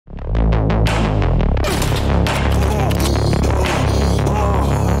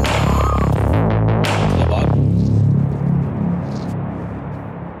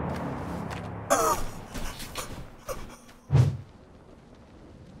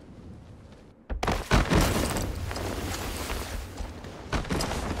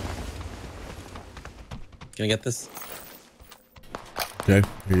Can I get this? Okay,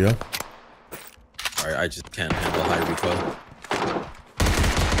 here you go. Alright, I just can't handle high recoil.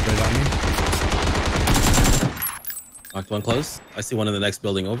 Right on me. Knocked one close. I see one in the next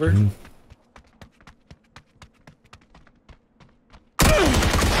building over.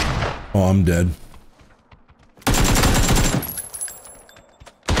 Oh, I'm dead.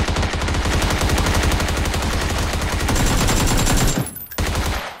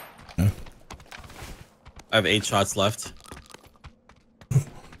 I have 8 shots left.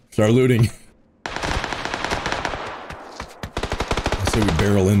 Start looting. I say we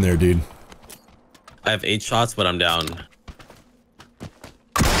barrel in there, dude. I have 8 shots, but I'm down.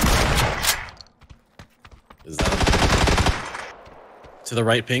 Is that to the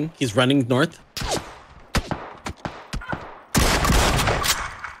right ping? He's running north.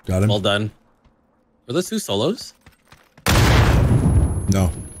 Got him. Well done. Were those 2 solos?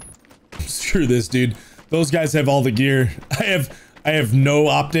 No. Screw this, dude. Those guys have all the gear. I have no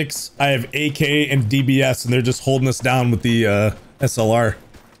optics. I have AK and DBS, and they're just holding us down with the SLR.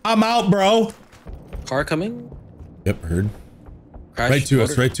 I'm out, bro. Car coming? Yep, heard. Crash Right to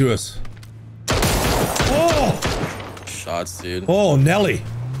motor. us, right to us. Oh! Shots, dude. Oh, Nelly.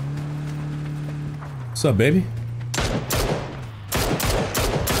 What's up, baby?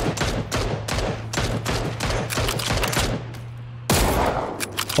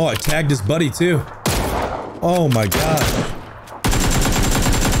 Oh, I tagged his buddy too. Oh my gosh.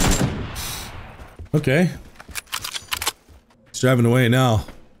 Okay. He's driving away now.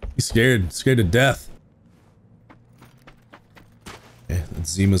 He's scared to death. Okay, that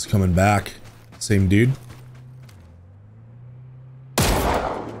Zima's coming back. Same dude.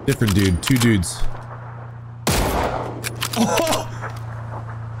 Different dude, 2 dudes. Oh!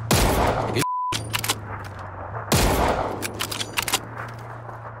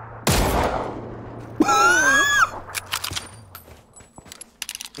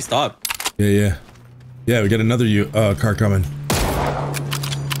 He stopped. Yeah. Yeah, we got another car coming.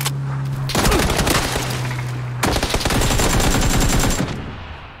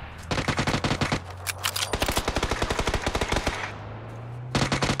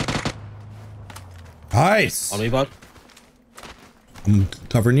 Nice. On me, bud. I'm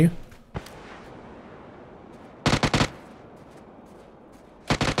covering you.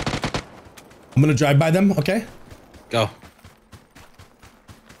 I'm gonna drive by them, okay? Go.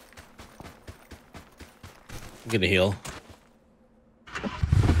 I'm gonna heal.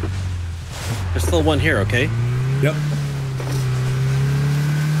 There's still one here, okay? Yep.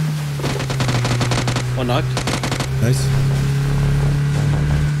 One knocked. Nice.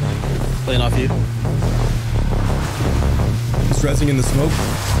 Playing off you. He's resting in the smoke.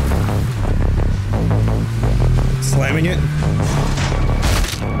 Slamming it.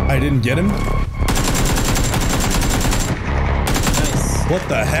 I didn't get him. Nice. What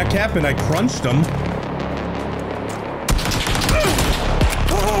the heck happened? I crunched him.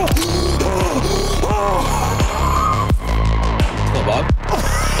 Hello, Bob.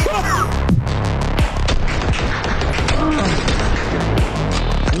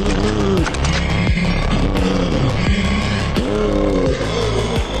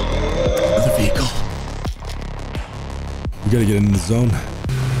 Another vehicle. We gotta get in the zone.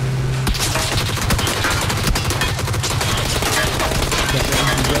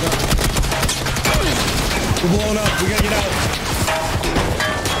 We're blowing up. We gotta get out.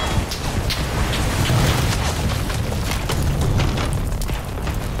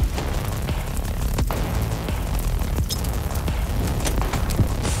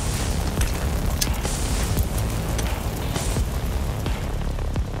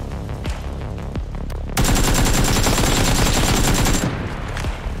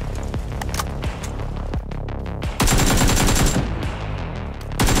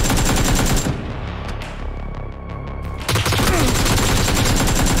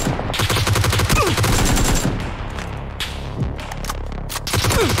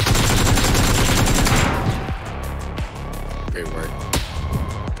 Great work.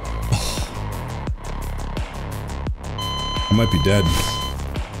 I might be dead.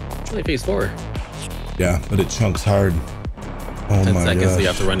 It's only phase 4. Yeah, but it chunks hard. Oh 10 my seconds, gosh. so you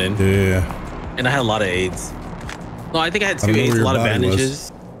have to run in. Yeah. And I had a lot of aids. No, I think I had I don't 2 know aids, where a your lot of body was.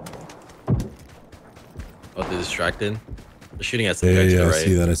 bandages. Oh, they're distracted. They're shooting at some Yeah, guy to the I right.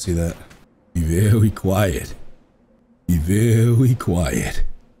 see that. I see that. Be very quiet. Be very quiet.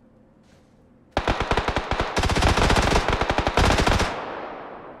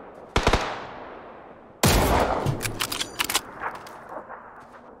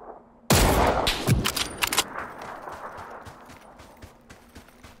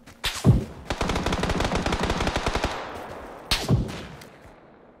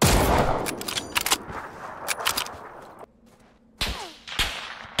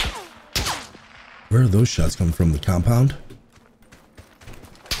 Where are those shots coming from? The compound?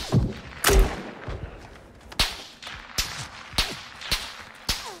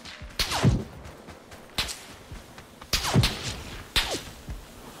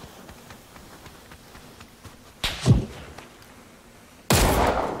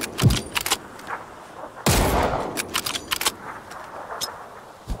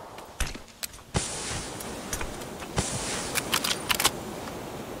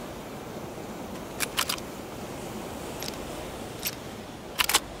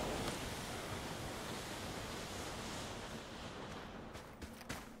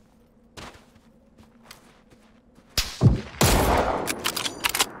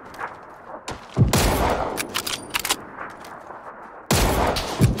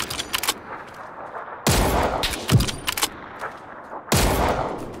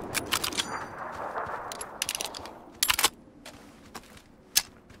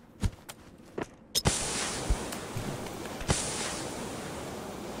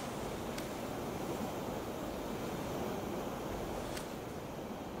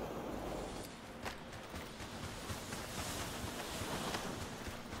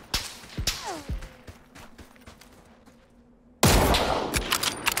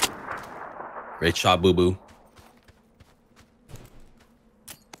 Great shot, Boo Boo.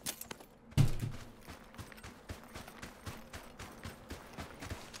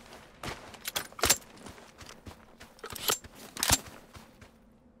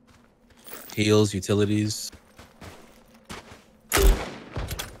 Heals, utilities.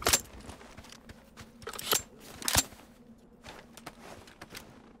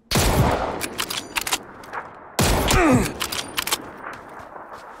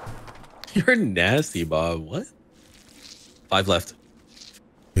 You're nasty, Bob. What? 5 left.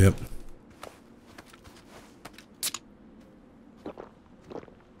 Yep.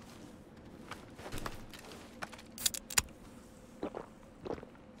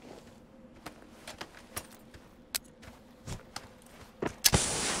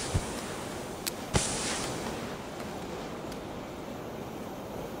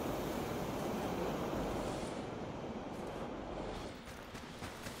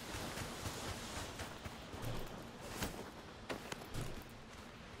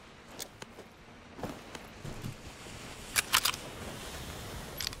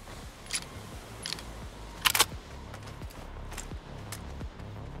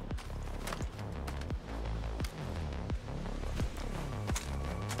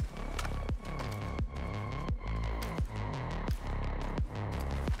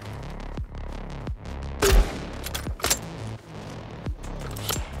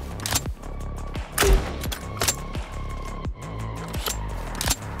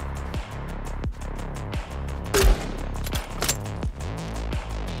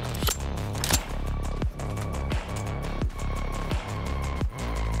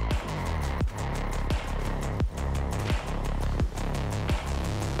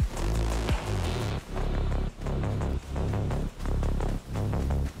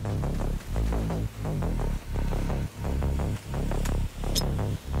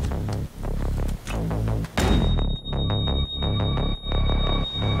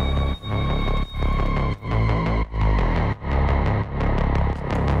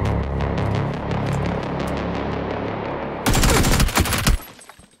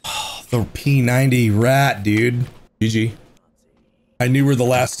 The P90 rat, dude. GG. I knew where the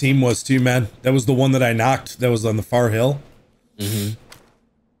last team was too, man. That was the one that I knocked. That was on the far hill. Mm-hmm.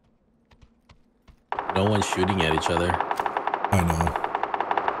 No one's shooting at each other. I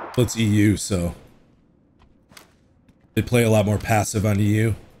know. Well, it's EU, so they play a lot more passive on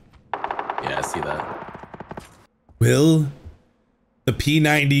EU. Yeah, I see that. Will the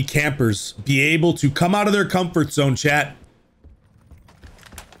P90 campers be able to come out of their comfort zone, chat?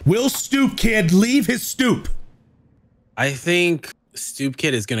 Will Stoop Kid leave his stoop? I think Stoop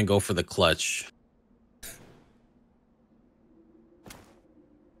Kid is gonna go for the clutch.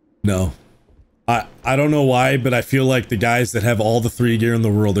 No. I don't know why, but I feel like the guys that have all the 3 gear in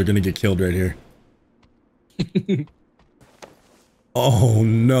the world are gonna get killed right here. Oh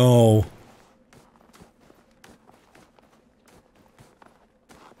no.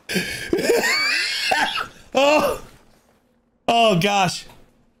 Oh gosh.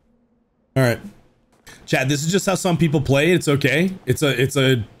 All right, Chad, this is just how some people play. It's okay. It's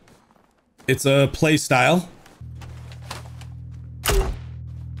a play style.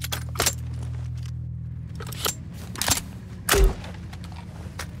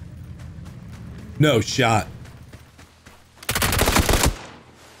 No shot.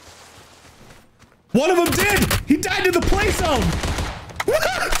 One of them did. He died to the play zone.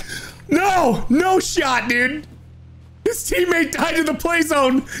 No. No, no shot, dude. His teammate died in the play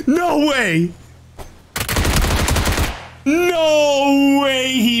zone. No way. No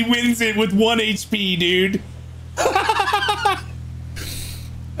way he wins it with 1 HP, dude.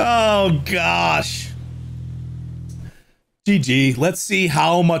 Oh, gosh. GG. Let's see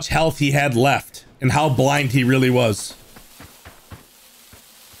how much health he had left and how blind he really was.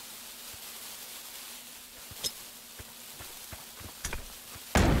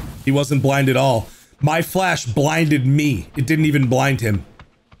 He wasn't blind at all. My flash blinded me. It didn't even blind him.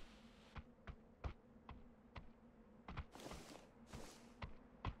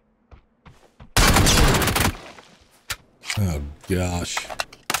 Oh, gosh.